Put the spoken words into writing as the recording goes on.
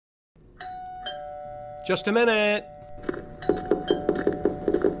Just a minute.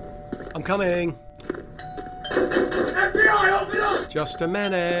 I'm coming. FBI, open up! Just a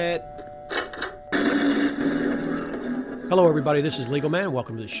minute. Hello, everybody. This is Legal Man.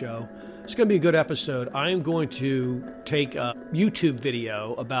 Welcome to the show. It's going to be a good episode. I am going to take a YouTube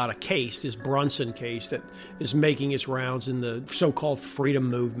video about a case, this Brunson case that is making its rounds in the so-called freedom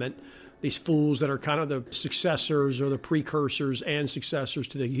movement. These fools that are kind of the successors or the precursors and successors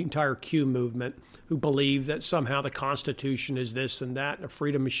to the entire Q movement, who believe that somehow the Constitution is this and that, and a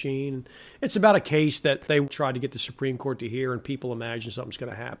freedom machine. It's about a case that they tried to get the Supreme Court to hear, and people imagine something's going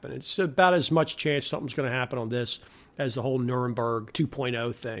to happen. It's about as much chance something's going to happen on this as the whole Nuremberg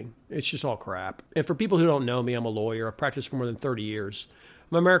 2.0 thing. It's just all crap. And for people who don't know me, I'm a lawyer. I've practiced for more than 30 years.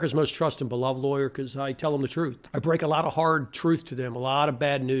 I'm America's most trusted and beloved lawyer because I tell them the truth. I break a lot of hard truth to them, a lot of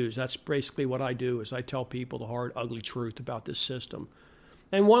bad news. That's basically what I do, is I tell people the hard, ugly truth about this system.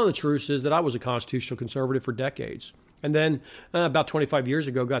 And one of the truths is that I was a constitutional conservative for decades. And then about 25 years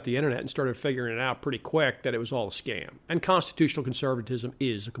ago, got the internet and started figuring it out pretty quick that it was all a scam. And constitutional conservatism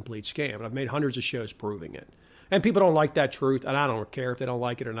is a complete scam. And I've made hundreds of shows proving it. And people don't like that truth, and I don't care if they don't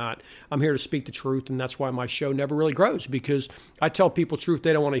like it or not. I'm here to speak the truth, and that's why my show never really grows, because I tell people truth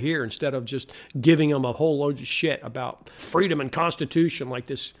they don't want to hear instead of just giving them a whole load of shit about freedom and Constitution like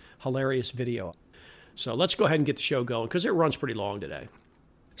this hilarious video. So let's go ahead and get the show going, because it runs pretty long today.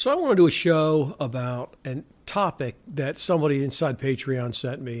 So I want to do a show about a topic that somebody inside Patreon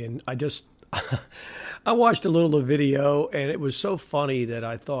sent me, and I watched a little of the video, and it was so funny that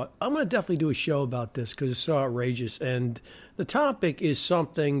I thought, I'm going to definitely do a show about this because it's so outrageous. And the topic is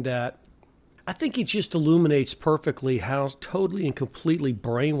something that I think it just illuminates perfectly how totally and completely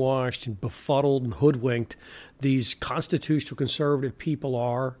brainwashed and befuddled and hoodwinked these constitutional conservative people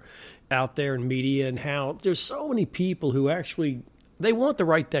are out there in media, and how there's so many people who actually, they want the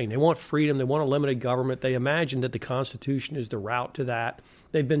right thing. They want freedom. They want a limited government. They imagine that the Constitution is the route to that.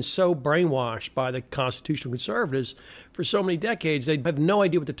 They've been so brainwashed by the constitutional conservatives for so many decades, they have no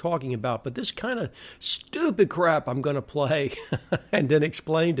idea what they're talking about. But this kind of stupid crap I'm going to play and then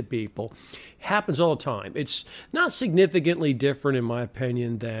explain to people happens all the time. It's not significantly different, in my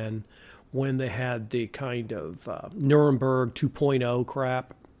opinion, than when they had the kind of Nuremberg 2.0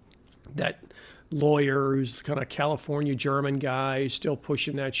 crap. That lawyer who's kind of California German guy who's still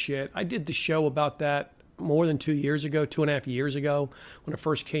pushing that shit. I did the show about that more than 2 years ago, 2.5 years ago, when it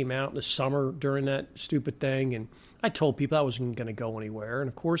first came out in the summer during that stupid thing. And I told people I wasn't going to go anywhere. And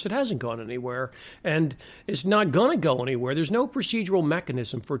of course, it hasn't gone anywhere. And it's not going to go anywhere. There's no procedural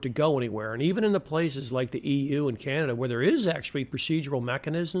mechanism for it to go anywhere. And even in the places like the EU and Canada, where there is actually procedural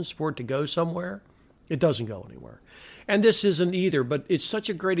mechanisms for it to go somewhere, it doesn't go anywhere. And this isn't either, but it's such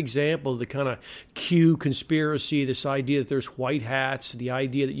a great example of the kind of Q conspiracy, this idea that there's white hats, the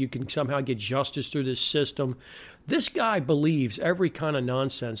idea that you can somehow get justice through this system. This guy believes every kind of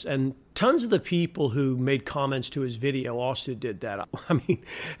nonsense, and tons of the people who made comments to his video also did that. I mean,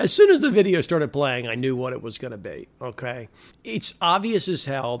 as soon as the video started playing, I knew what it was going to be, okay? It's obvious as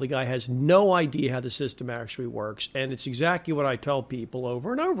hell. The guy has no idea how the system actually works, and it's exactly what I tell people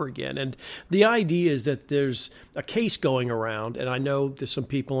over and over again. And the idea is that there's a case going around, and I know there's some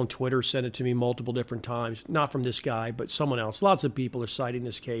people on Twitter sent it to me multiple different times, not from this guy, but someone else. Lots of people are citing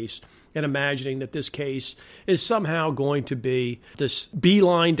this case and imagining that this case is somehow going to be this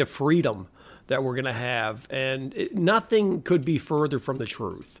beeline to freedom that we're going to have. And nothing could be further from the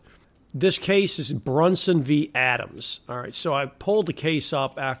truth. This case is Brunson v. Adams. All right, so I pulled the case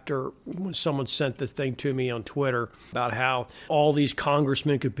up after someone sent the thing to me on Twitter about how all these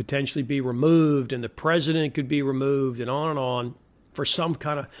congressmen could potentially be removed and the president could be removed and on for some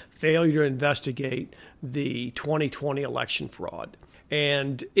kind of failure to investigate the 2020 election fraud.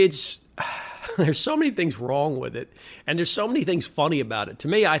 And there's so many things wrong with it, and there's so many things funny about it. To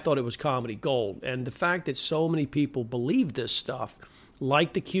me, I thought it was comedy gold. And the fact that so many people believe this stuff,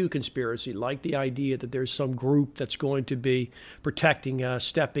 like the Q conspiracy, like the idea that there's some group that's going to be protecting us,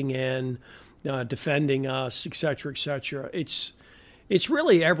 stepping in, defending us, et cetera, it's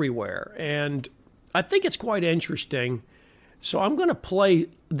really everywhere. And I think it's quite interesting. So I'm going to play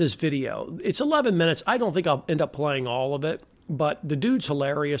this video. It's 11 minutes. I don't think I'll end up playing all of it. But the dude's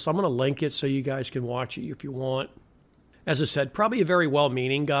hilarious. I'm going to link it so you guys can watch it if you want. As I said, probably a very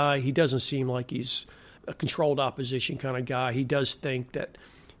well-meaning guy. He doesn't seem like he's a controlled opposition kind of guy. He does think that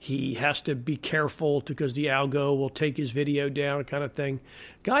he has to be careful because the algo will take his video down kind of thing.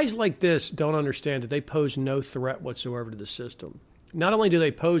 Guys like this don't understand that they pose no threat whatsoever to the system. Not only do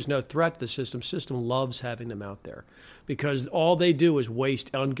they pose no threat to the system loves having them out there because all they do is waste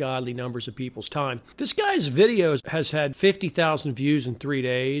ungodly numbers of people's time. This guy's video has had 50,000 views in 3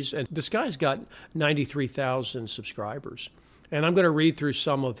 days, and this guy's got 93,000 subscribers. And I'm going to read through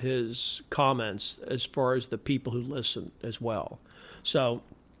some of his comments as far as the people who listen as well. So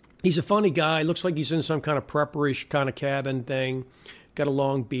he's a funny guy. Looks like he's in some kind of prepperish kind of cabin thing. Got a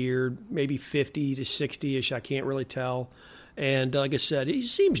long beard, maybe 50 to 60-ish. I can't really tell. And like I said, he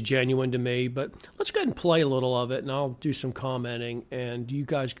seems genuine to me, but let's go ahead and play a little of it, and I'll do some commenting, and you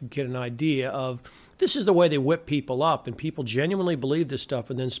guys can get an idea of this is the way they whip people up, and people genuinely believe this stuff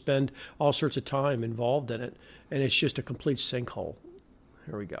and then spend all sorts of time involved in it, and it's just a complete sinkhole.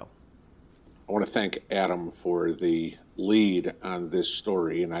 Here we go. I want to thank Adam for the lead on this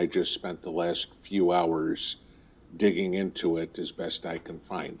story, and I just spent the last few hours digging into it as best I can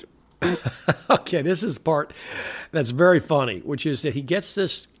find. Okay, this is the part that's very funny, which is that he gets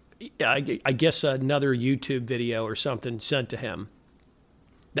this, I guess, another YouTube video or something sent to him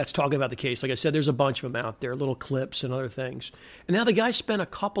that's talking about the case. Like I said, there's a bunch of them out there, little clips and other things. And now the guy spent a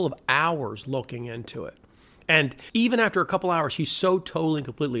couple of hours looking into it. And even after a couple hours, he's so totally and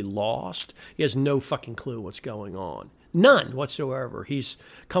completely lost, he has no fucking clue what's going on. None whatsoever. He's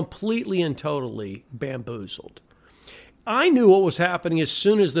completely and totally bamboozled. I knew what was happening as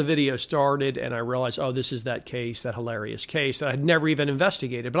soon as the video started, and I realized, oh, this is that case, that hilarious case that I'd never even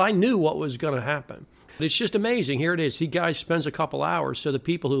investigated, but I knew what was going to happen. It's just amazing. Here it is. He guy spends a couple hours, so the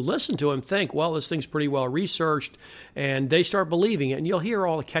people who listen to him think, well, this thing's pretty well researched, and they start believing it, and you'll hear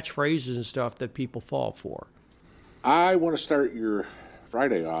all the catchphrases and stuff that people fall for. I want to start your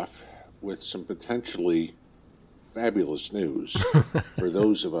Friday off with some potentially fabulous news for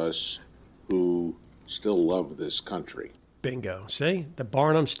those of us who still love this country. Bingo. See? The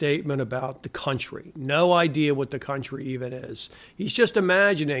Barnum statement about the country. No idea what the country even is. He's just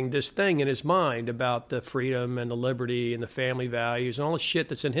imagining this thing in his mind about the freedom and the liberty and the family values and all the shit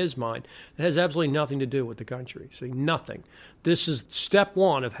that's in his mind that has absolutely nothing to do with the country. See, nothing. This is step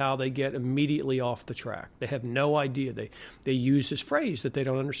one of how they get immediately off the track. They have no idea. They use this phrase that they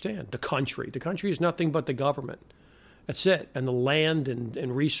don't understand. The country. The country is nothing but the government. That's it. And the land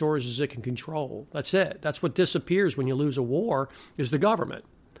and resources it can control. That's it. That's what disappears when you lose a war is the government,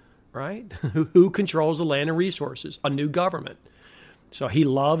 right? Who controls the land and resources? A new government. So he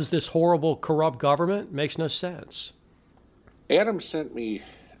loves this horrible, corrupt government? Makes no sense. Adam sent me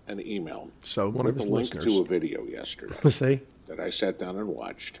an email with a link to a video yesterday See? That I sat down and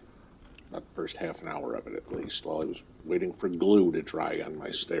watched. Not the first half an hour of it, at least, while I was waiting for glue to dry on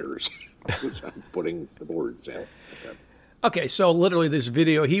my stairs. I'm putting the boards in. Okay, so literally this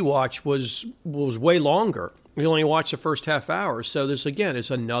video he watched was way longer. We only watched the first half hour. So this, again,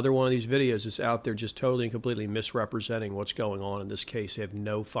 is another one of these videos that's out there just totally and completely misrepresenting what's going on in this case. They have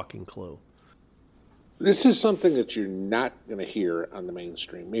no fucking clue. This is something that you're not going to hear on the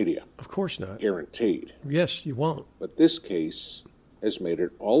mainstream media. Of course not. Guaranteed. Yes, you won't. But this case has made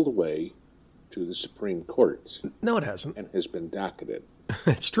it all the way to the Supreme Court. No, it hasn't. And has been docketed.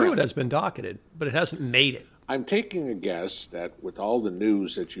 It's true, it has been docketed, but it hasn't made it. I'm taking a guess that with all the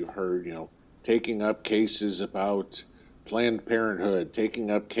news that you heard, taking up cases about Planned Parenthood,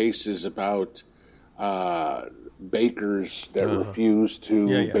 taking up cases about bakers that refuse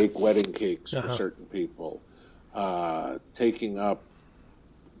to bake wedding cakes for certain people, taking up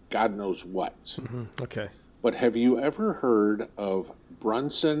God knows what. Mm-hmm. Okay. But have you ever heard of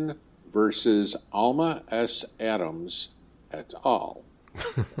Brunson versus Alma S. Adams et al.?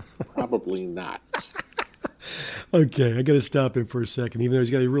 Probably not. Okay, I got to stop him for a second, even though he's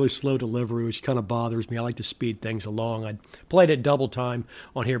got a really slow delivery, which kind of bothers me. I like to speed things along. I played it double time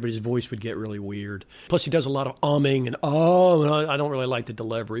on here, but his voice would get really weird. Plus, he does a lot of umming and I don't really like the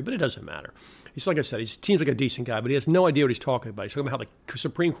delivery, but it doesn't matter. He's, like I said, he seems like a decent guy, but he has no idea what he's talking about. He's talking about how the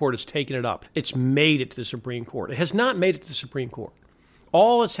Supreme Court has taken it up. It's made it to the Supreme Court. It has not made it to the Supreme Court.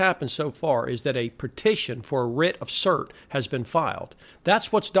 All that's happened so far is that a petition for a writ of cert has been filed.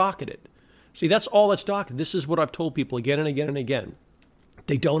 That's what's docketed. See, that's all that's docketed. This is what I've told people again and again and again.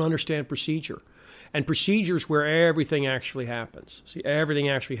 They don't understand procedure. And procedures where everything actually happens. See, everything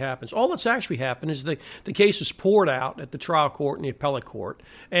actually happens. All that's actually happened is the case is poured out at the trial court and the appellate court,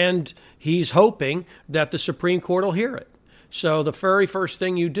 and he's hoping that the Supreme Court will hear it. So the very first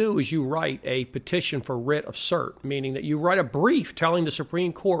thing you do is you write a petition for writ of cert, meaning that you write a brief telling the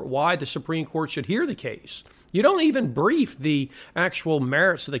Supreme Court why the Supreme Court should hear the case. You don't even brief the actual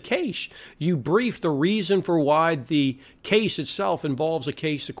merits of the case. You brief the reason for why the case itself involves a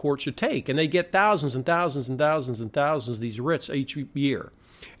case the court should take. And they get thousands and thousands and thousands and thousands of these writs each year.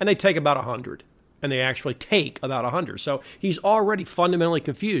 And they take about 100. and they actually take about 100. So he's already fundamentally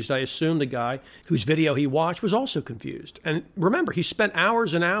confused. I assume the guy whose video he watched was also confused. And remember, he spent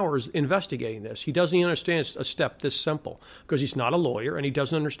hours and hours investigating this. He doesn't even understand a step this simple because he's not a lawyer and he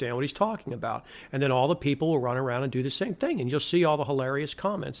doesn't understand what he's talking about. And then all the people will run around and do the same thing, and you'll see all the hilarious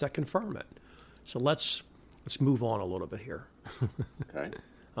comments that confirm it. So let's move on a little bit here. Okay.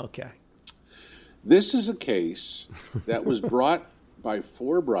 Okay. This is a case that was brought by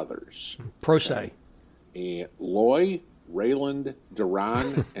four brothers. Pro se. And Loy, Rayland,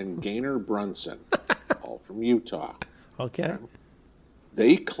 Duran, and Gaynor Brunson, all from Utah. Okay.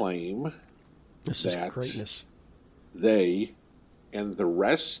 They claim This is greatness. They and the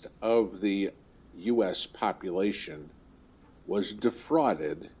rest of the U.S. population was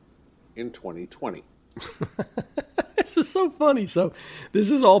defrauded in 2020. This is so funny. So this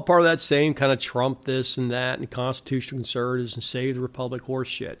is all part of that same kind of Trump this and that and constitutional conservatives and save the republic horse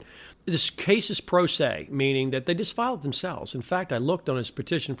shit. This case is pro se, meaning that they just filed it themselves. In fact, I looked on his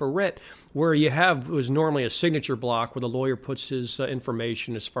petition for writ where you have was normally a signature block where the lawyer puts his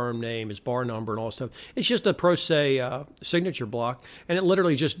information, his firm name, his bar number, and all that stuff. It's just a pro se signature block, and it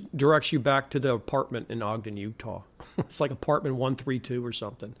literally just directs you back to the apartment in Ogden, Utah. It's like apartment 132 or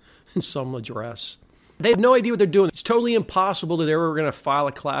something, in some address. They have no idea what they're doing. It's totally impossible that they were going to file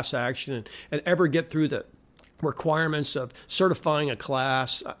a class action and ever get through the requirements of certifying a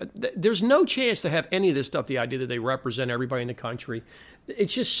class. There's no chance to have any of this stuff, the idea that they represent everybody in the country.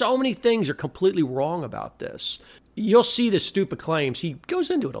 It's just so many things are completely wrong about this. You'll see the stupid claims. He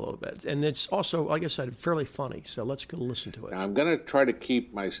goes into it a little bit. And it's also, like I said, fairly funny. So let's go listen to it. Now, I'm going to try to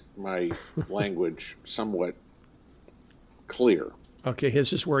keep my language somewhat clear. Okay,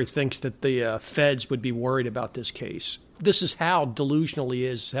 this is where he thinks that the feds would be worried about this case. This is how delusional he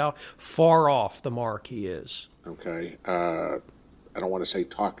is, how far off the mark he is. Okay. I don't want to say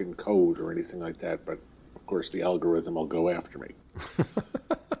talk in code or anything like that, but of course the algorithm will go after me.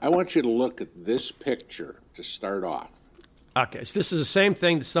 I want you to look at this picture to start off. Okay, so this is the same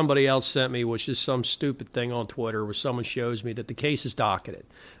thing that somebody else sent me, which is some stupid thing on Twitter where someone shows me that the case is docketed.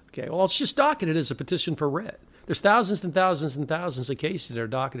 Okay, well, it's just docketed as a petition for writ. There's thousands and thousands and thousands of cases that are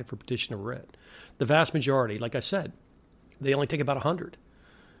docketed for petition of writ. The vast majority, like I said, they only take about 100.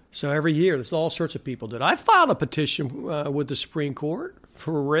 So every year, there's all sorts of people that I filed a petition with the Supreme Court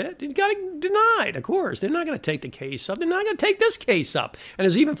for writ. It got denied, of course. They're not going to take the case up. They're not going to take this case up. And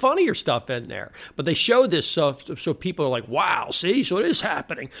there's even funnier stuff in there. But they show this stuff so people are like, wow, see, so it is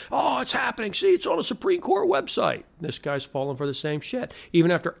happening. Oh, it's happening. See, it's on the Supreme Court website. This guy's falling for the same shit,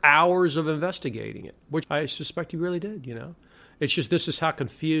 even after hours of investigating it, which I suspect he really did, you know. It's just this is how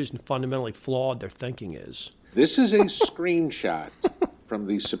confused and fundamentally flawed their thinking is. This is a screenshot from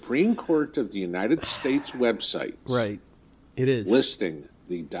the Supreme Court of the United States website. Right. It is. Listing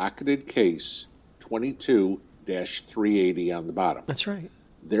the docketed case 22-380 on the bottom. That's right.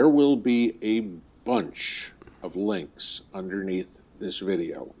 There will be a bunch of links underneath this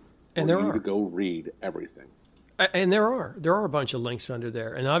video and for you to go read everything. And there are a bunch of links under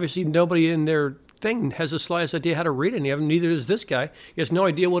there. And obviously nobody in their thing has the slightest idea how to read any of them. Neither does this guy. He has no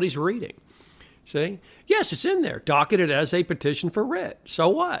idea what he's reading. See? Yes, it's in there. Docketed as a petition for writ. So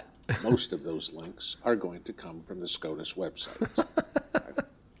what? Most of those links are going to come from the SCOTUS website. Right?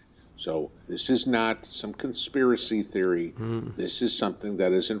 So this is not some conspiracy theory. This is something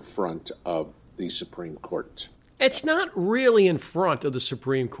that is in front of the Supreme Court. It's not really in front of the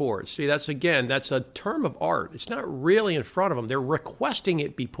Supreme Court. See, that's a term of art. It's not really in front of them. They're requesting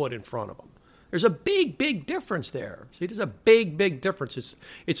it be put in front of them. There's a big, big difference there. See, there's a big, big difference.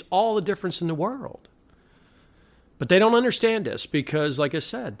 It's all the difference in the world. But they don't understand this because, like I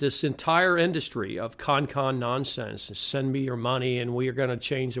said, this entire industry of con nonsense, send me your money and we are going to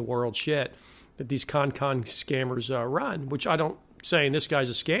change the world shit that these con scammers run, which I don't saying this guy's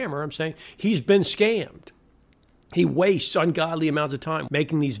a scammer. I'm saying he's been scammed. He wastes ungodly amounts of time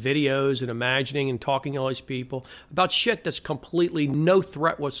making these videos and imagining and talking to all these people about shit that's completely no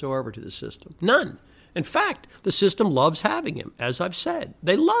threat whatsoever to the system. None. In fact, the system loves having him, as I've said.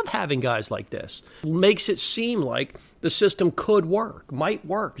 They love having guys like this. It makes it seem like the system could work, might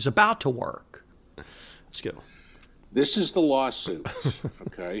work, is about to work. Let's go. This is the lawsuit,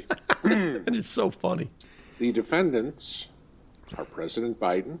 okay? And it's so funny. The defendants are President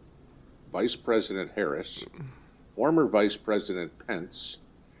Biden, Vice President Harris, former Vice President Pence,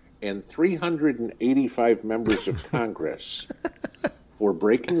 and 385 members of Congress for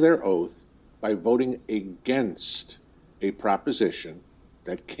breaking their oath by voting against a proposition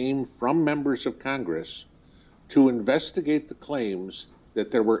that came from members of Congress to investigate the claims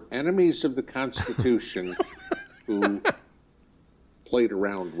that there were enemies of the Constitution who played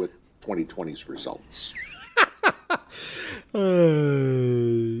around with 2020's results.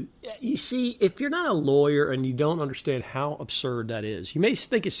 You see, if you're not a lawyer and you don't understand how absurd that is, you may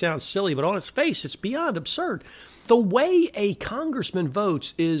think it sounds silly, but on its face, it's beyond absurd. The way a congressman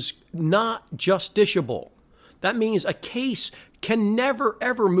votes is not justiciable. That means a case can never,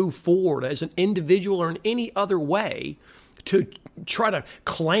 ever move forward as an individual or in any other way to try to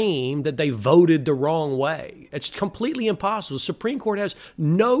claim that they voted the wrong way. It's completely impossible. The Supreme Court has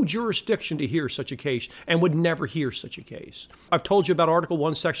no jurisdiction to hear such a case and would never hear such a case. I've told you about Article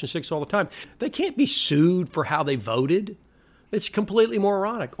 1, Section 6 all the time. They can't be sued for how they voted. It's completely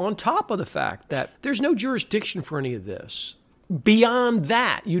moronic. On top of the fact that there's no jurisdiction for any of this. Beyond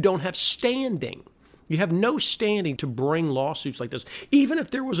that, you don't have standing. You have no standing to bring lawsuits like this. Even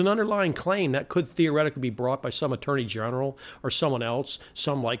if there was an underlying claim that could theoretically be brought by some attorney general or someone else,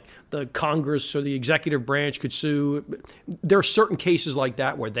 some like the Congress or the executive branch could sue. There are certain cases like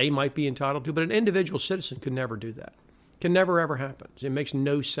that where they might be entitled to, but an individual citizen could never do that. Can never, ever happen. It makes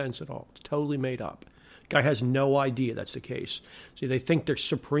no sense at all. It's totally made up. Guy has no idea that's the case. See, they think their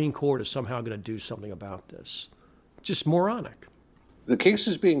Supreme Court is somehow going to do something about this. It's just moronic. The case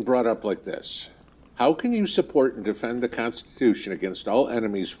is being brought up like this. How can you support and defend the Constitution against all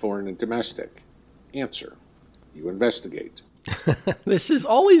enemies, foreign and domestic? Answer: you investigate. This is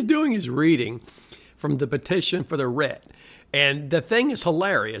all he's doing is reading from the petition for the writ. And the thing is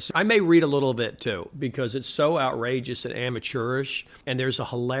hilarious. I may read a little bit too, because it's so outrageous and amateurish, and there's a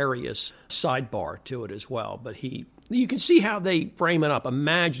hilarious sidebar to it as well. But you can see how they frame it up,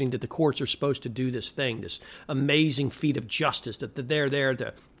 imagining that the courts are supposed to do this thing, this amazing feat of justice, that they're there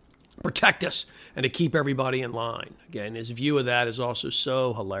to protect us and to keep everybody in line. Again, his view of that is also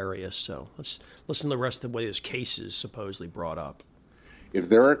so hilarious. So let's listen to the rest of the way this case is supposedly brought up. If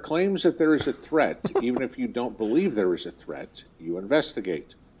there are claims that there is a threat, even if you don't believe there is a threat, you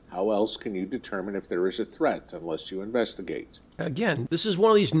investigate. How else can you determine if there is a threat unless you investigate? Again, this is one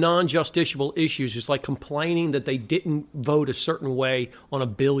of these non-justiciable issues. It's like complaining that they didn't vote a certain way on a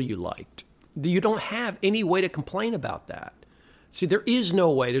bill you liked. You don't have any way to complain about that. See, there is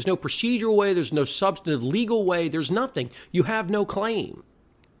no way. There's no procedural way. There's no substantive legal way. There's nothing. You have no claim.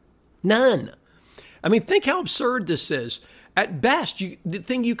 None. I mean, think how absurd this is. At best, the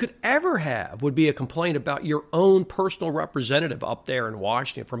thing you could ever have would be a complaint about your own personal representative up there in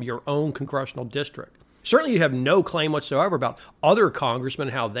Washington from your own congressional district. Certainly, you have no claim whatsoever about other congressmen,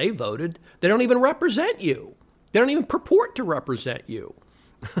 how they voted. They don't even represent you. They don't even purport to represent you.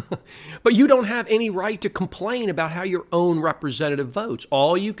 But you don't have any right to complain about how your own representative votes.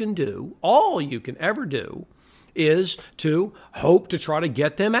 All you can ever do, is to hope to try to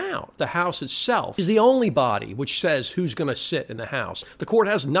get them out. The House itself is the only body which says who's going to sit in the House. The court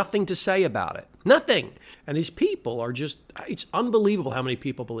has nothing to say about it. Nothing. And these people are just, it's unbelievable how many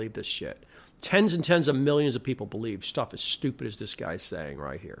people believe this shit. Tens and tens of millions of people believe stuff as stupid as this guy's saying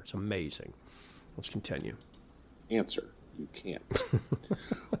right here. It's amazing. Let's continue. Answer: you can't.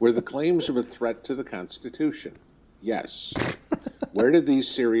 Were the claims of a threat to the Constitution? Yes. Where did these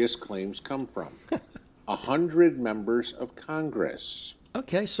serious claims come from? 100 members of Congress.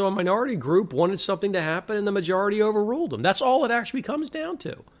 Okay, so a minority group wanted something to happen and the majority overruled them. That's all it actually comes down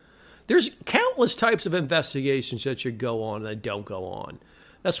to. There's countless types of investigations that should go on and that don't go on.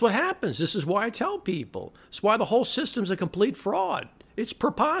 That's what happens. This is why I tell people. It's why the whole system's a complete fraud. It's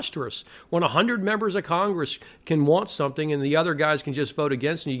preposterous. When 100 members of Congress can want something and the other guys can just vote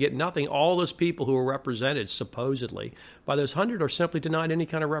against and you get nothing, all those people who are represented, supposedly, by those 100 are simply denied any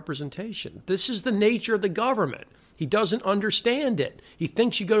kind of representation. This is the nature of the government. He doesn't understand it. He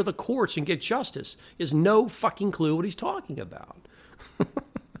thinks you go to the courts and get justice. He has no fucking clue what he's talking about.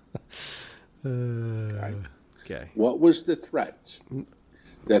 Okay. What was the threat?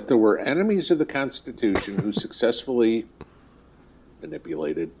 That there were enemies of the Constitution who successfully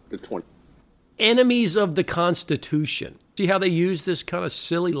manipulated the 20. Enemies of the Constitution. See how they use this kind of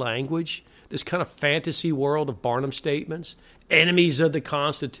silly language, this kind of fantasy world of Barnum statements? Enemies of the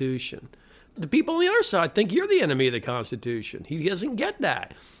Constitution. The people on the other side think you're the enemy of the Constitution. He doesn't get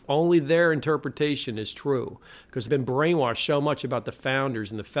that. Only their interpretation is true because they've been brainwashed so much about the founders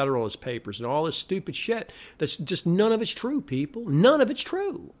and the Federalist Papers and all this stupid shit. That's just none of it's true, people. None of it's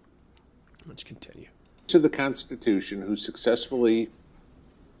true. Let's continue. To the Constitution who successfully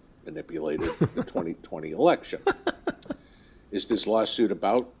manipulated the 2020 election. Is this lawsuit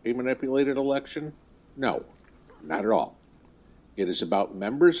about a manipulated election? No, not at all. It is about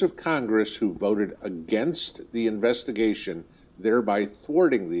members of Congress who voted against the investigation, thereby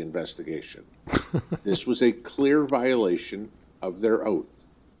thwarting the investigation. This was a clear violation of their oath.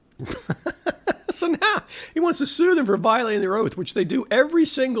 So now he wants to sue them for violating their oath, which they do every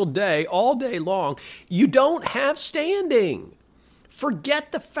single day, all day long. You don't have standing.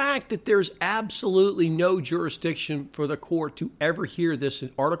 Forget the fact that there's absolutely no jurisdiction for the court to ever hear this.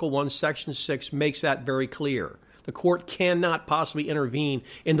 In Article 1, Section 6 makes that very clear. The court cannot possibly intervene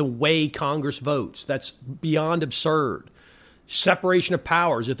in the way Congress votes. That's beyond absurd. Separation of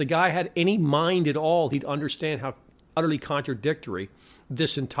powers. If the guy had any mind at all, he'd understand how utterly contradictory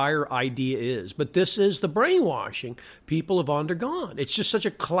this entire idea is. But this is the brainwashing people have undergone. It's just such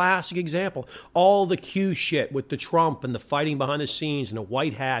a classic example. All the Q shit with the Trump and the fighting behind the scenes and the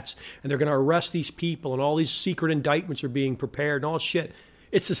white hats, and they're going to arrest these people, and all these secret indictments are being prepared and all shit.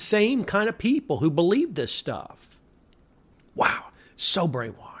 It's the same kind of people who believe this stuff. Wow, so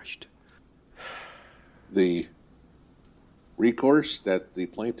brainwashed. The recourse that the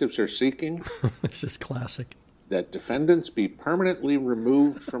plaintiffs are seeking. This is classic. That defendants be permanently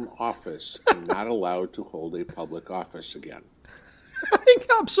removed from office and not allowed to hold a public office again. I think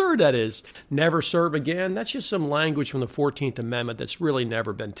how absurd that is. Never serve again. That's just some language from the 14th Amendment that's really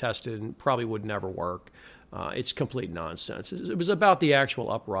never been tested and probably would never work. It's complete nonsense. It was about the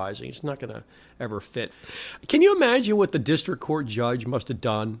actual uprising. It's not going to ever fit. Can you imagine what the district court judge must have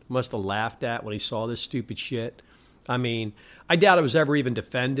done, must have laughed at when he saw this stupid shit? I mean, I doubt it was ever even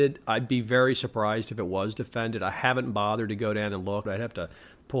defended. I'd be very surprised if it was defended. I haven't bothered to go down and look. I'd have to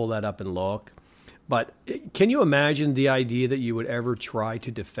pull that up and look. But can you imagine the idea that you would ever try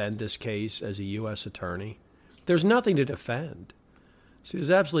to defend this case as a U.S. attorney? There's nothing to defend. See, there's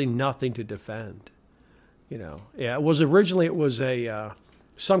absolutely nothing to defend. You know, yeah, it was a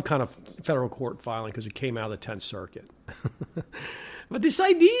some kind of federal court filing because it came out of the 10th Circuit. But this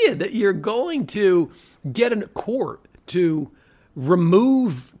idea that you're going to get a court to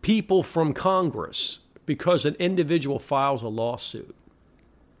remove people from Congress because an individual files a lawsuit.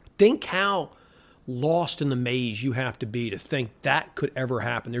 Think how lost in the maze you have to be to think that could ever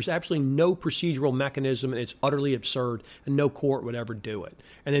happen. There's absolutely no procedural mechanism, and it's utterly absurd, and no court would ever do it.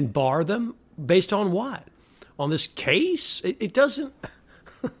 And then bar them based on what? On this case? It doesn't...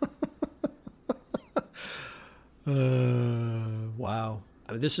 Wow.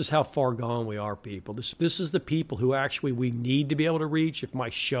 I mean, this is how far gone we are, people. This is the people who actually we need to be able to reach. If my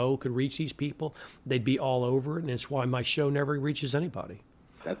show could reach these people, they'd be all over it, and it's why my show never reaches anybody.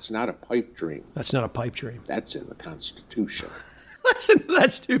 That's not a pipe dream. That's not a pipe dream. That's in the Constitution. Listen to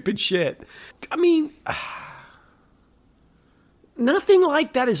that stupid shit. I mean, nothing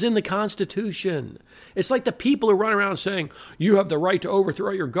like that is in the Constitution. It's like the people who run around saying, you have the right to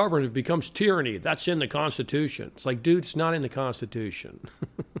overthrow your government if it becomes tyranny. That's in the Constitution. It's like, dude, it's not in the Constitution.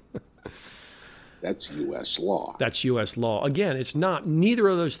 That's U.S. law. That's U.S. law. Again, it's not. Neither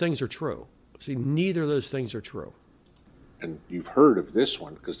of those things are true. See, neither of those things are true. And you've heard of this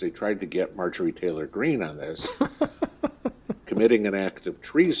one because they tried to get Marjorie Taylor Greene on this. Committing an act of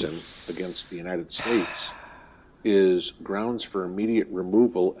treason against the United States is grounds for immediate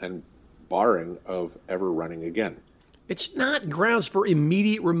removal and barring of ever running again. It's not grounds for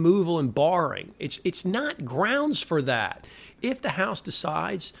immediate removal and barring. It's not grounds for that. If the House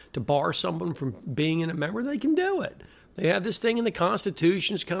decides to bar someone from being a member, they can do it. They have this thing in the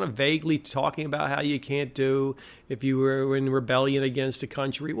Constitution, it's kind of vaguely talking about how you can't do if you were in rebellion against a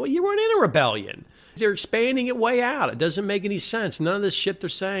country. Well, you weren't in a rebellion. They're expanding it way out. It doesn't make any sense. None of this shit they're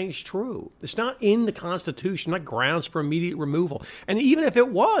saying is true. It's not in the Constitution, not grounds for immediate removal. And even if it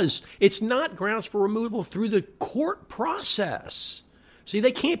was, it's not grounds for removal through the court process. See,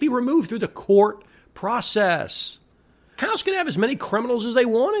 they can't be removed through the court process. House can have as many criminals as they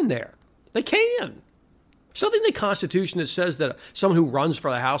want in there. They can. Something in the Constitution that says that someone who runs for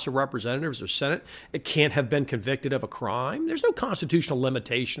the House of Representatives or Senate, it can't have been convicted of a crime. There's no constitutional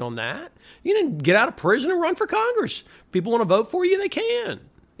limitation on that. You can get out of prison and run for Congress. People want to vote for you, they can.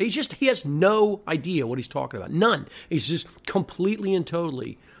 He has no idea what he's talking about. None. He's just completely and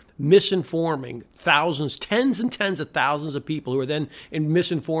totally misinforming thousands, tens and tens of thousands of people who are then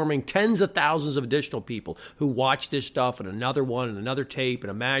misinforming tens of thousands of additional people who watch this stuff and another one and another tape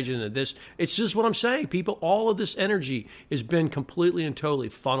and imagine and this. It's just what I'm saying, people. All of this energy has been completely and totally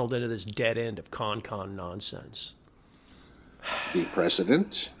funneled into this dead end of con nonsense. The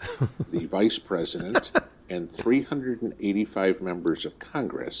president, the vice president, and 385 members of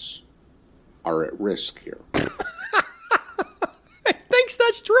Congress are at risk here. Thinks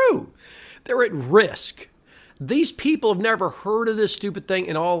that's true. They're at risk. These people have never heard of this stupid thing.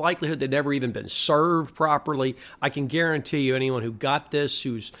 In all likelihood, they've never even been served properly. I can guarantee you anyone who got this,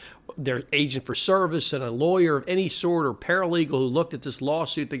 who's their agent for service and a lawyer of any sort or paralegal who looked at this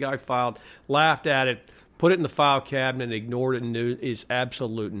lawsuit the guy filed, laughed at it, put it in the file cabinet and ignored it and knew is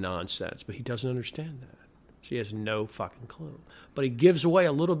absolute nonsense. But he doesn't understand that. He has no fucking clue. But he gives away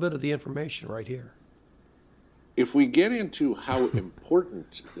a little bit of the information right here. If we get into how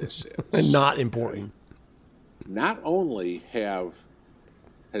important this is... And not important. Not only has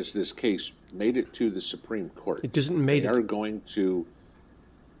this case made it to the Supreme Court... It doesn't make it... They are going to...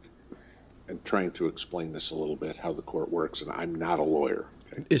 And trying to explain this a little bit, how the court works, and I'm not a lawyer.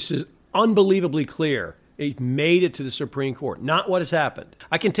 Okay? This is unbelievably clear. It made it to the Supreme Court. Not what has happened.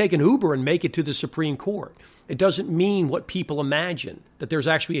 I can take an Uber and make it to the Supreme Court. It doesn't mean what people imagine, that there's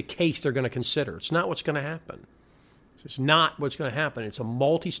actually a case they're going to consider. It's not what's going to happen. It's not what's going to happen. It's a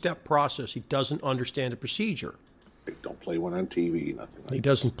multi-step process. He doesn't understand the procedure. Don't play one on TV, nothing like He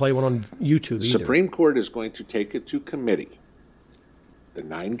doesn't play one on YouTube The either. Supreme Court is going to take it to committee. The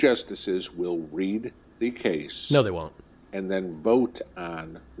 9 justices will read the case. No, they won't. And then vote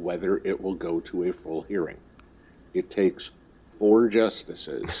on whether it will go to a full hearing. It takes 4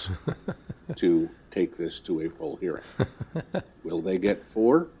 justices to take this to a full hearing. Will they get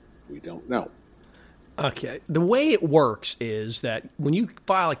 4? We don't know. Okay. The way it works is that when you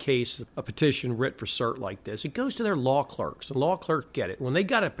file a case, a petition, writ for cert like this, it goes to their law clerks. The law clerks get it. When they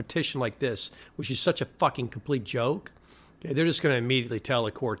got a petition like this, which is such a fucking complete joke, okay, they're just going to immediately tell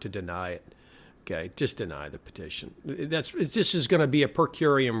the court to deny it. Okay, just deny the petition. This is going to be a per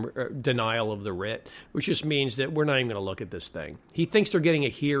curiam denial of the writ, which just means that we're not even going to look at this thing. He thinks they're getting a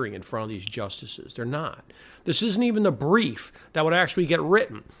hearing in front of these justices. They're not. This isn't even the brief that would actually get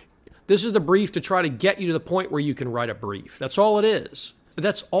written. This is the brief to try to get you to the point where you can write a brief. That's all it is.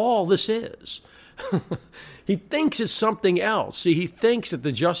 That's all this is. He thinks it's something else. See, he thinks that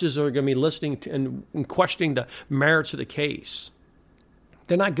the justices are going to be listening to and questioning the merits of the case.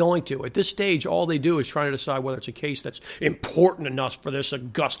 They're not going to. At this stage, all they do is try to decide whether it's a case that's important enough for this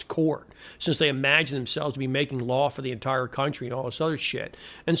august court, since they imagine themselves to be making law for the entire country and all this other shit.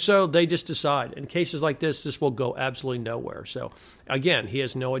 And so they just decide. In cases like this will go absolutely nowhere. So, again, he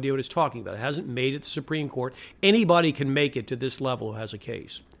has no idea what he's talking about. It hasn't made it to the Supreme Court. Anybody can make it to this level who has a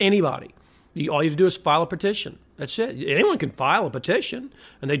case. Anybody. All you have to do is file a petition. That's it. Anyone can file a petition,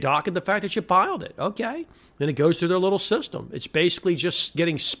 and they docket the fact that you filed it. Okay. Then it goes through their little system. It's basically just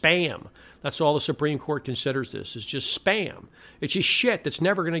getting spam. That's all the Supreme Court considers this. It's just spam. It's just shit that's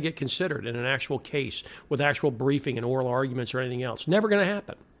never going to get considered in an actual case with actual briefing and oral arguments or anything else. Never going to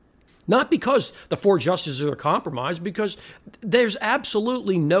happen. Not because the 4 justices are compromised, because there's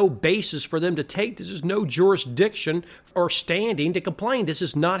absolutely no basis for them to take this. There's no jurisdiction or standing to complain. This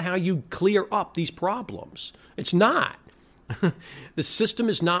is not how you clear up these problems. It's not. The system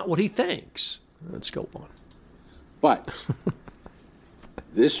is not what he thinks. Let's go on. But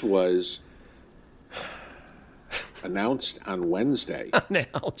this was announced on Wednesday.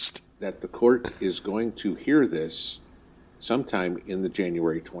 That the court is going to hear this sometime in the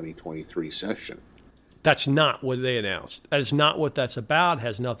January 2023 session. That's not what they announced. That is not what that's about. It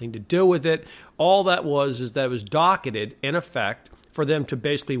has nothing to do with it. All that was is that it was docketed, in effect, for them to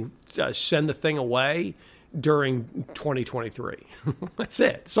basically send the thing away during 2023. That's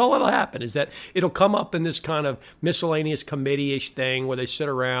it. That's all that'll happen, is that it'll come up in this kind of miscellaneous committee-ish thing where they sit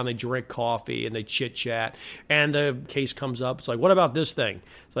around, they drink coffee, and they chit-chat, and the case comes up. It's like, what about this thing?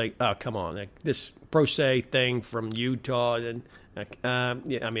 It's like, oh, come on. Like, this pro se thing from Utah, and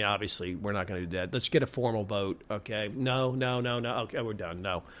yeah, I mean, obviously, we're not going to do that. Let's get a formal vote, okay? No. Okay, we're done.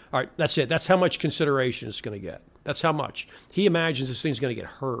 No. All right, that's it. That's how much consideration it's going to get. That's how much. He imagines this thing's going to get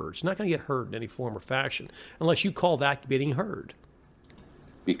heard. It's not going to get heard in any form or fashion unless you call that getting heard.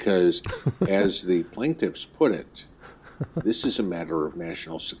 Because, as the plaintiffs put it, this is a matter of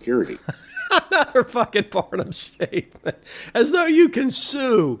national security. Another fucking Barnum statement. As though you can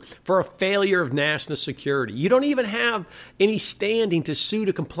sue for a failure of national security. You don't even have any standing to sue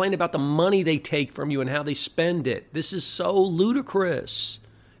to complain about the money they take from you and how they spend it. This is so ludicrous.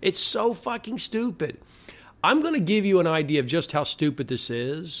 It's so fucking stupid. I'm going to give you an idea of just how stupid this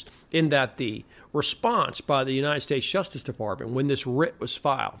is, in that the response by the United States Justice Department when this writ was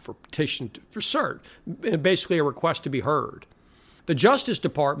filed for petition for cert, basically a request to be heard. The Justice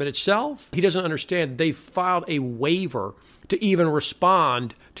Department itself, he doesn't understand, they filed a waiver to even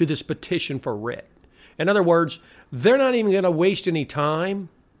respond to this petition for writ. In other words, they're not even going to waste any time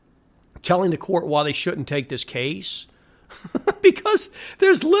telling the court why they shouldn't take this case. Because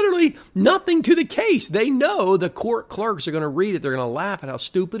there's literally nothing to the case. They know the court clerks are going to read it. They're going to laugh at how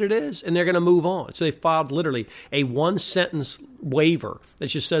stupid it is, and they're going to move on. So they filed literally a 1-sentence waiver that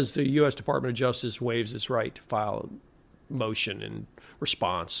just says the U.S. Department of Justice waives its right to file a motion in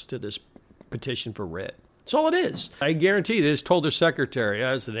response to this petition for writ. That's all it is. I guarantee you, they just told their secretary,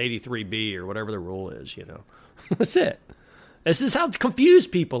 it's an 83B or whatever the rule is, That's it. This is how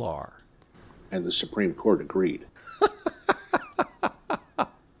confused people are. And the Supreme Court agreed.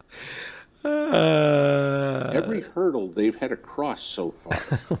 Every hurdle they've had to cross so far.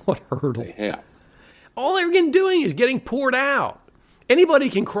 What hurdle? They have. All they're doing is getting poured out. Anybody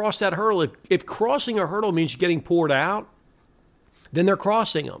can cross that hurdle. If crossing a hurdle means getting poured out, then they're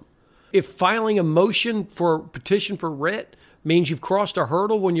crossing them. If filing a motion for petition for writ means you've crossed a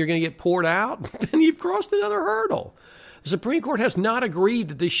hurdle when you're going to get poured out, then you've crossed another hurdle. The Supreme Court has not agreed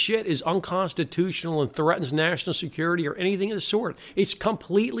that this shit is unconstitutional and threatens national security or anything of the sort. It's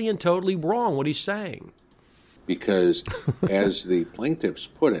completely and totally wrong what he's saying. Because, as the plaintiffs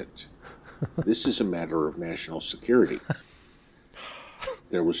put it, this is a matter of national security.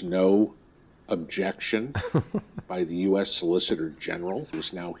 There was no objection by the U.S. Solicitor General, who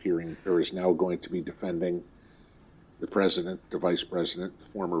is now going to be defending the president, the vice president,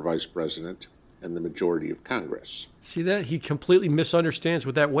 the former vice president, and the majority of Congress. See that? He completely misunderstands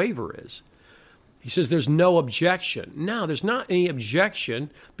what that waiver is. He says there's no objection. No, there's not any objection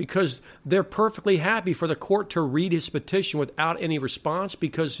because they're perfectly happy for the court to read his petition without any response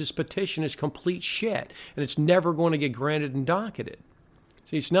because his petition is complete shit and it's never going to get granted and docketed.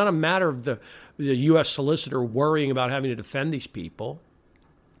 See, it's not a matter of the U.S. solicitor worrying about having to defend these people.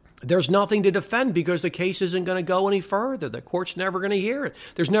 There's nothing to defend because the case isn't going to go any further. The court's never going to hear it.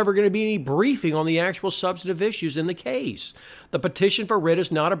 There's never going to be any briefing on the actual substantive issues in the case. The petition for writ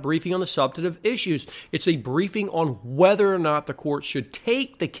is not a briefing on the substantive issues. It's a briefing on whether or not the court should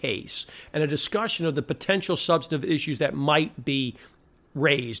take the case and a discussion of the potential substantive issues that might be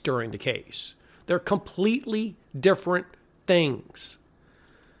raised during the case. They're completely different things.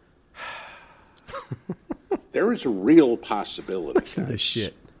 There is a real possibility. Listen to this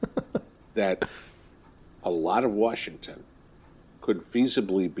shit. That a lot of Washington could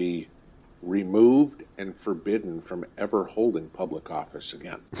feasibly be removed and forbidden from ever holding public office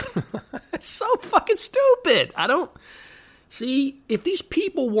again. It's so fucking stupid. See, if these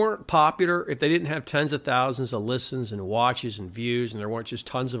people weren't popular, if they didn't have tens of thousands of listens and watches and views, and there weren't just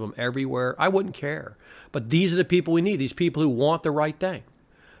tons of them everywhere, I wouldn't care. But these are the people we need, these people who want the right thing.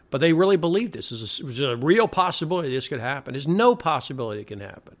 But they really believe this is a real possibility this could happen. There's no possibility it can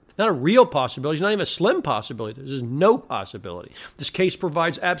happen. Not a real possibility. It's not even a slim possibility. There's no possibility. This case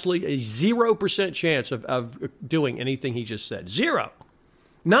provides absolutely a 0% chance of doing anything he just said. Zero.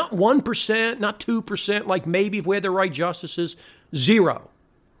 Not 1%, not 2%, like maybe if we had the right justices. Zero.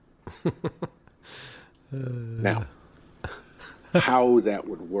 Now, how that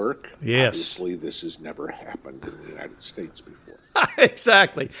would work, yes. Obviously this has never happened in the United States before.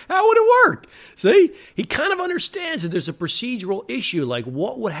 Exactly. How would it work? See, he kind of understands that there's a procedural issue, like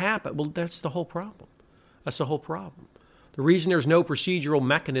what would happen. Well, that's the whole problem. That's the whole problem. The reason there's no procedural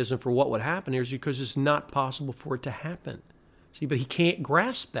mechanism for what would happen here is because it's not possible for it to happen. See, but he can't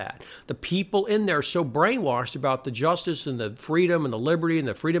grasp that. The people in there are so brainwashed about the justice and the freedom and the liberty and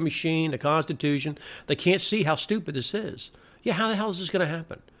the freedom machine, the Constitution, they can't see how stupid this is. Yeah, how the hell is this going to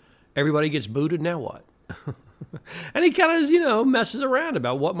happen? Everybody gets booted, now what? And he kind of, messes around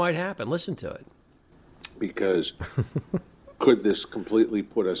about what might happen. Listen to it. Because could this completely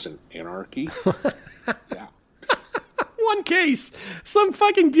put us in anarchy? Yeah. One case, some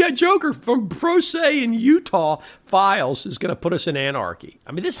fucking joker from Pro Se in Utah files is going to put us in anarchy.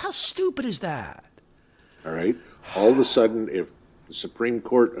 I mean, how stupid is that? All right. All of a sudden, if the Supreme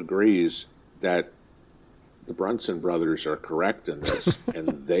Court agrees that the Brunson brothers are correct in this,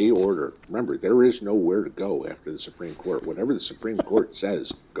 and they order. Remember, there is nowhere to go after the Supreme Court. Whatever the Supreme Court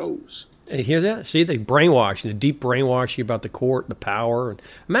says goes. You hear that? See, they brainwash you, the deep brainwash you about the court, the power. And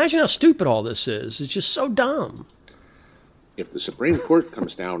imagine how stupid all this is. It's just so dumb. If the Supreme Court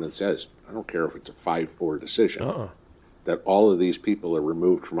comes down and says, I don't care if it's a 5-4 decision, that all of these people are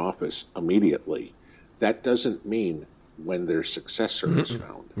removed from office immediately, that doesn't mean when their successor is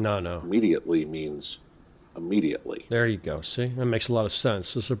found. No. Immediately means immediately. There you go. See, that makes a lot of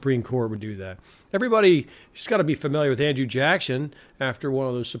sense. The Supreme Court would do that. Everybody's got to be familiar with Andrew Jackson after one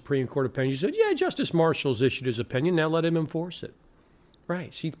of those Supreme Court opinions. He said, yeah, Justice Marshall's issued his opinion. Now let him enforce it.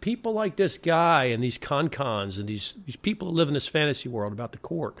 Right. See, people like this guy and these con-cons and these people who live in this fantasy world about the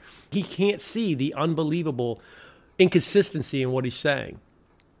court, he can't see the unbelievable inconsistency in what he's saying.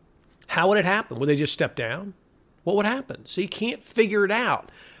 How would it happen? Would they just step down? What would happen? So he can't figure it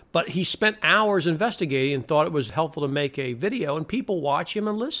out. But he spent hours investigating and thought it was helpful to make a video, and people watch him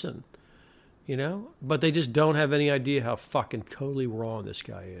and listen, But they just don't have any idea how fucking totally wrong this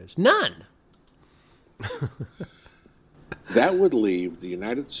guy is. None. That would leave the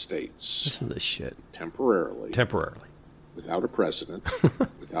United States, listen to this shit, temporarily, without a president,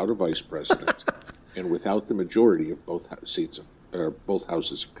 without a vice president, and without the majority of both both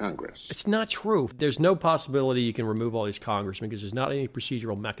houses of Congress. It's not true. There's no possibility you can remove all these congressmen because there's not any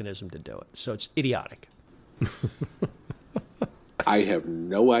procedural mechanism to do it. So it's idiotic. I have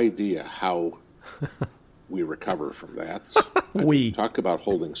no idea how we recover from that. We talk about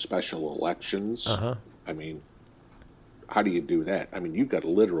holding special elections. I mean, how do you do that? I mean, you've got to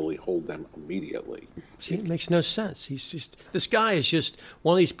literally hold them immediately. See, it makes no sense. This guy is just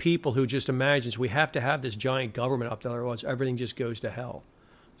one of these people who just imagines we have to have this giant government up there, otherwise everything just goes to hell.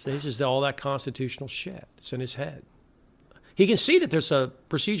 So this is all that constitutional shit. It's in his head. He can see that there's a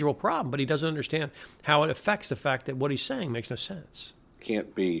procedural problem, but he doesn't understand how it affects the fact that what he's saying makes no sense.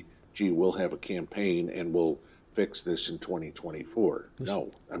 Can't be, gee, we'll have a campaign and we'll fix this in 2024.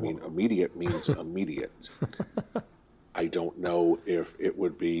 No, I mean, immediate means immediate. I don't know if it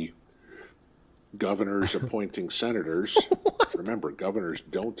would be governors appointing senators. Remember, governors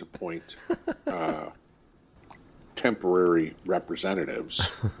don't appoint temporary representatives.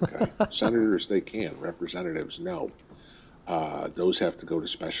 Okay? Senators, they can. Representatives, no. Those have to go to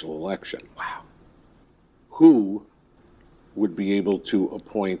special election. Wow. Who would be able to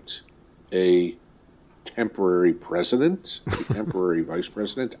appoint a temporary president, a temporary vice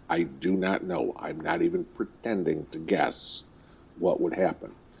president? I do not know. I'm not even pretending to guess what would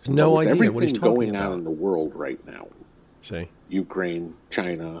happen. There's no idea what he's talking going about. On in the world right now. See? Ukraine,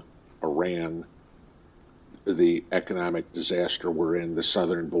 China, Iran, the economic disaster we're in, the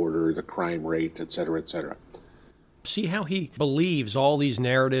southern border, the crime rate, et cetera, et cetera. See how he believes all these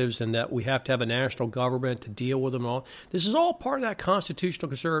narratives and that we have to have a national government to deal with them all? This is all part of that constitutional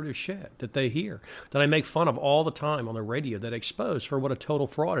conservative shit that they hear, that I make fun of all the time on the radio, that expose for what a total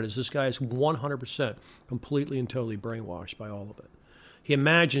fraud it is. This guy is 100% completely and totally brainwashed by all of it. He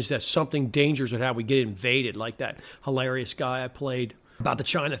imagines that something dangerous would happen. We get invaded, like that hilarious guy I played about the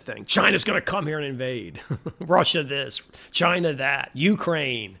China thing. China's going to come here and invade. Russia this, China that,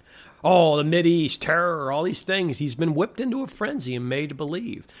 Ukraine. Oh, the Mideast, terror, all these things. He's been whipped into a frenzy and made to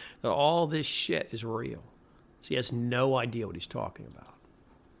believe that all this shit is real. So he has no idea what he's talking about.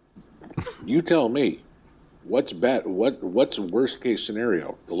 You tell me, what's the worst case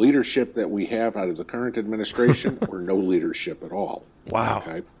scenario? The leadership that we have out of the current administration or no leadership at all? Wow.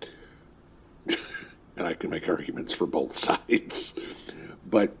 Okay? And I can make arguments for both sides.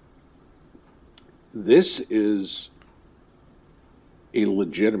 But this is a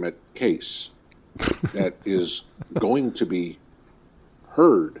legitimate case that is going to be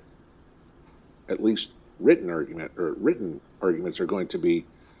heard. At least written arguments are going to be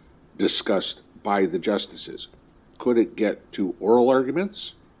discussed by the justices. Could it get to oral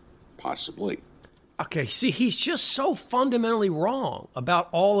arguments? Possibly. Okay, see, he's just so fundamentally wrong about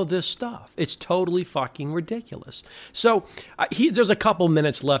all of this stuff. It's totally fucking ridiculous. So there's a couple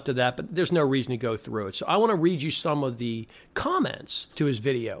minutes left of that, but there's no reason to go through it. So I want to read you some of the comments to his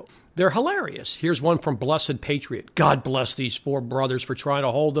video. They're hilarious. Here's one from Blessed Patriot. God bless these four brothers for trying to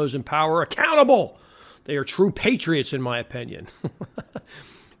hold those in power accountable. They are true patriots, in my opinion.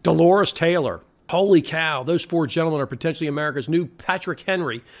 Dolores Taylor. Holy cow, those four gentlemen are potentially America's new Patrick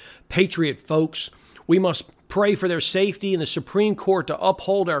Henry. Patriot, folks. We must pray for their safety and the Supreme Court to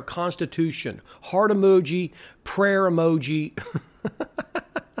uphold our Constitution. Heart emoji, prayer emoji.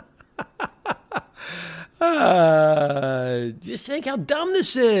 Just think how dumb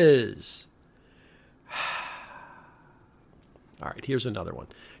this is. All right, here's another one.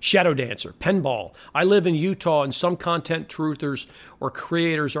 Shadow Dancer, Penball. I live in Utah, and some content truthers or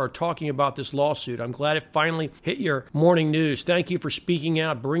creators are talking about this lawsuit. I'm glad it finally hit your morning news. Thank you for speaking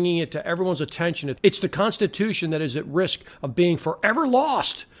out, bringing it to everyone's attention. It's the Constitution that is at risk of being forever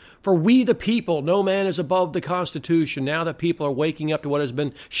lost. For we the people, no man is above the Constitution, now that people are waking up to what has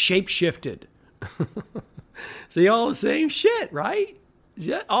been shape-shifted. See, all the same shit, right?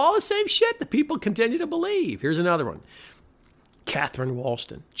 All the same shit that people continue to believe. Here's another one. Catherine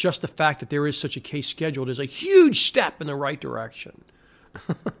Walston. Just the fact that there is such a case scheduled is a huge step in the right direction.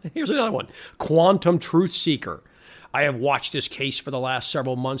 Here's another one. Quantum Truth Seeker. I have watched this case for the last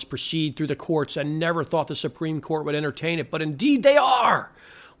several months proceed through the courts and never thought the Supreme Court would entertain it, but indeed they are.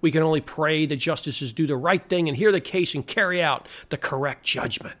 We can only pray the justices do the right thing and hear the case and carry out the correct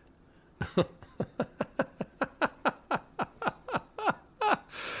judgment.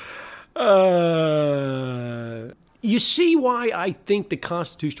 You see why I think the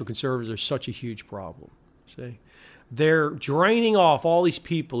constitutional conservatives are such a huge problem. See? They're draining off all these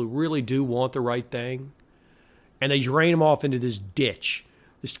people who really do want the right thing, and they drain them off into this ditch,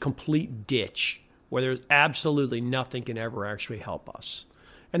 this complete ditch where there's absolutely nothing can ever actually help us.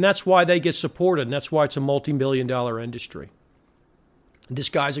 And that's why they get supported, and that's why it's a multi-million-dollar industry. This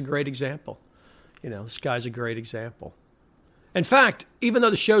guy's a great example. This guy's a great example. In fact, even though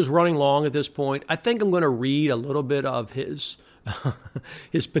the show's running long at this point, I think I'm going to read a little bit of his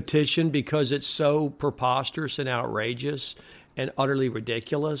petition because it's so preposterous and outrageous and utterly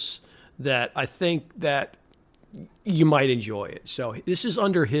ridiculous that I think that you might enjoy it. So this is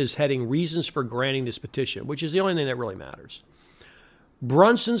under his heading, Reasons for Granting This Petition, which is the only thing that really matters.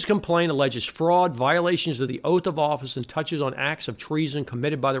 Brunson's complaint alleges fraud, violations of the oath of office, and touches on acts of treason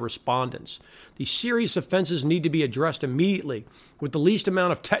committed by the respondents. These serious offenses need to be addressed immediately with the least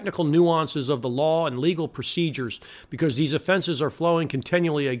amount of technical nuances of the law and legal procedures because these offenses are flowing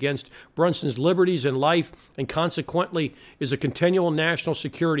continually against Brunson's liberties and life and consequently is a continual national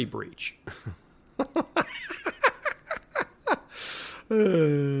security breach. What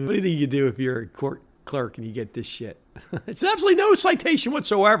do you think you do if you're a court clerk and you get this shit? It's absolutely no citation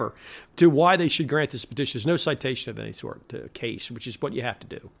whatsoever to why they should grant this petition. There's no citation of any sort to a case, which is what you have to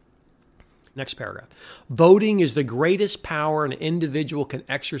do. Next paragraph. Voting is the greatest power an individual can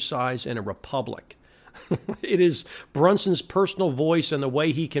exercise in a republic. It is Brunson's personal voice and the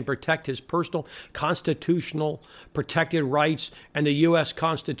way he can protect his personal constitutional protected rights and the U.S.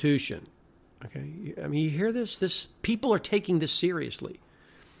 Constitution. Okay, I mean, you hear this? People are taking this seriously.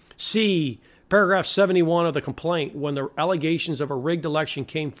 See paragraph 71 of the complaint. When the allegations of a rigged election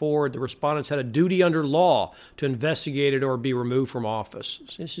came forward, the respondents had a duty under law to investigate it or be removed from office.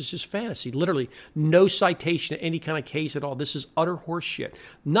 This is just fantasy. Literally, no citation to any kind of case at all. This is utter horseshit.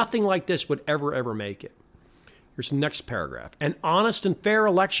 Nothing like this would ever make it. Here's the next paragraph. An honest and fair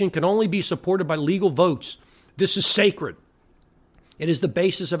election can only be supported by legal votes. This is sacred. It is the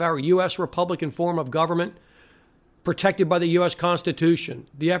basis of our U.S. Republican form of government, protected by the U.S. Constitution.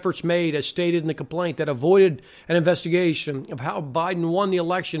 The efforts made, as stated in the complaint, that avoided an investigation of how Biden won the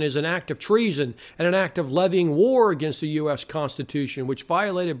election is an act of treason and an act of levying war against the U.S. Constitution, which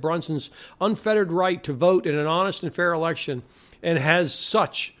violated Brunson's unfettered right to vote in an honest and fair election, and as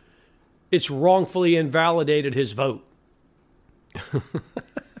such, it's wrongfully invalidated his vote.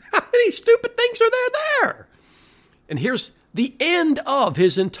 How many stupid things are there? And here's the end of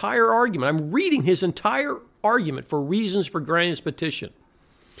his entire argument. I'm reading his entire argument for reasons for granting this petition.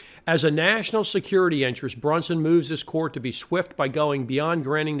 As a national security interest, Brunson moves this court to be swift by going beyond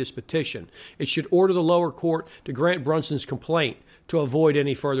granting this petition. It should order the lower court to grant Brunson's complaint to avoid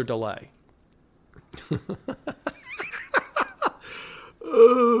any further delay.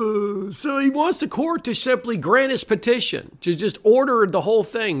 So he wants the court to simply grant his petition, to just order the whole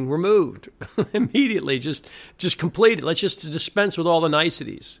thing removed immediately, just complete it. Let's just dispense with all the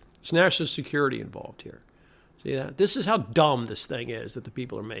niceties. It's national security involved here. See that? This is how dumb this thing is that the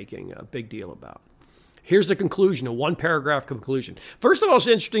people are making a big deal about. Here's the conclusion, a one-paragraph conclusion. First of all, it's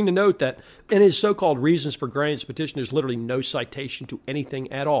interesting to note that in his so-called reasons for granting this petition, there's literally no citation to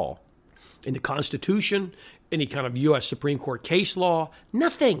anything at all. In the Constitution, any kind of U.S. Supreme Court case law,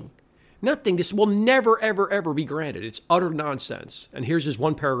 nothing. This will never, ever be granted. It's utter nonsense. And here's his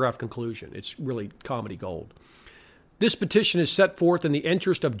one-paragraph conclusion. It's really comedy gold. This petition is set forth in the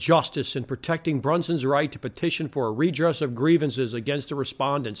interest of justice in protecting Brunson's right to petition for a redress of grievances against the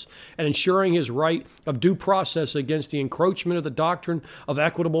respondents and ensuring his right of due process against the encroachment of the doctrine of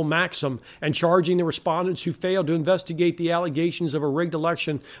equitable maxim and charging the respondents who failed to investigate the allegations of a rigged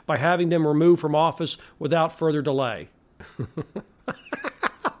election by having them removed from office without further delay.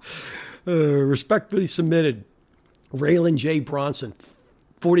 Respectfully submitted, Raylan J. Bronson,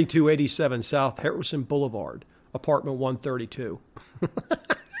 4287 South Harrison Boulevard, apartment 132.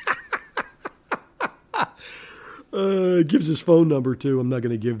 Gives his phone number too. I'm not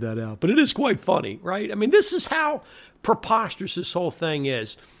going to give that out, but it is quite funny, right? I mean, this is how preposterous this whole thing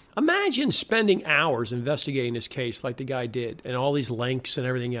is. Imagine spending hours investigating this case like the guy did and all these links and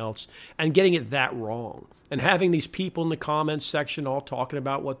everything else and getting it that wrong and having these people in the comments section all talking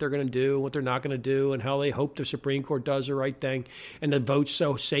about what they're going to do, what they're not going to do, and how they hope the Supreme Court does the right thing and the vote's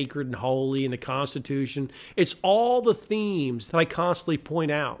so sacred and holy and the Constitution. It's all the themes that I constantly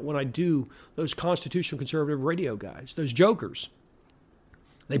point out when I do those constitutional conservative radio guys, those jokers.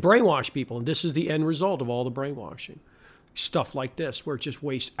 They brainwash people, and this is the end result of all the brainwashing. Stuff like this, where it just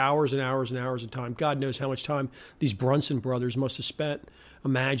wastes hours and hours and hours of time. God knows how much time these Brunson brothers must have spent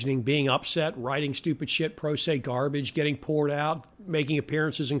imagining being upset, writing stupid shit, pro se garbage, getting poured out, making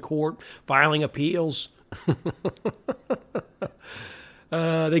appearances in court, filing appeals.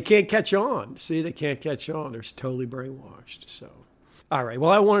 They can't catch on. See, they can't catch on. They're totally brainwashed. So All right.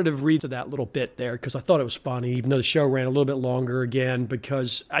 Well, I wanted to read to that little bit there because I thought it was funny, even though the show ran a little bit longer again,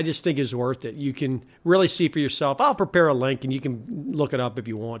 because I just think it's worth it. You can really see for yourself. I'll prepare a link and you can look it up if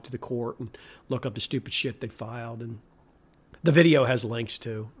you want to the court and look up the stupid shit they filed. And the video has links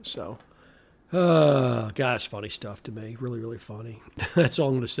too. So, God, it's funny stuff to me. Really, really funny. That's all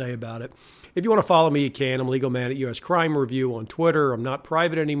I'm going to say about it. If you want to follow me, you can. I'm Legal Man at U.S. Crime Review on Twitter. I'm not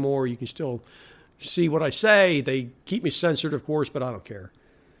private anymore. You can still see what I say. They keep me censored, of course, but I don't care.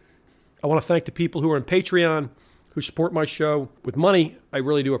 I want to thank the people who are on Patreon, who support my show with money. I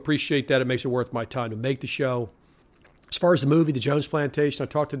really do appreciate that. It makes it worth my time to make the show. As far as the movie, The Jones Plantation, I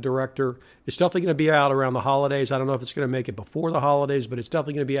talked to the director. It's definitely going to be out around the holidays. I don't know if it's going to make it before the holidays, but it's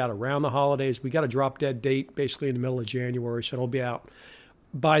definitely going to be out around the holidays. We got a drop-dead date basically in the middle of January, so it'll be out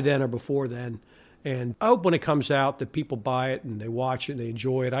by then or before then. And I hope when it comes out that people buy it and they watch it and they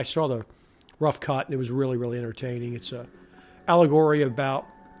enjoy it. I saw the rough cut, and it was really, really entertaining. It's a allegory about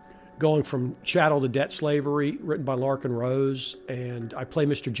going from chattel to debt slavery, written by Larkin Rose, and I play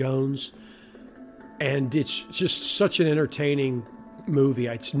Mr. Jones, and it's just such an entertaining movie.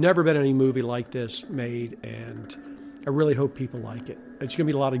 It's never been any movie like this made, and I really hope people like it. It's going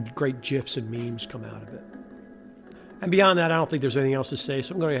to be a lot of great GIFs and memes come out of it. And beyond that, I don't think there's anything else to say,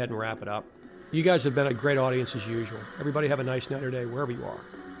 so I'm going to go ahead and wrap it up. You guys have been a great audience as usual. Everybody have a nice night or day, wherever you are.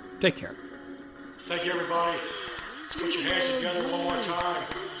 Take care. Thank you, everybody. Let's put your hands together one more time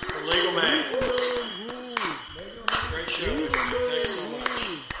for Legal Man. Great show. Thanks so much.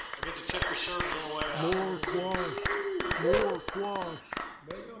 I get to tip your servers on the way out. More quash.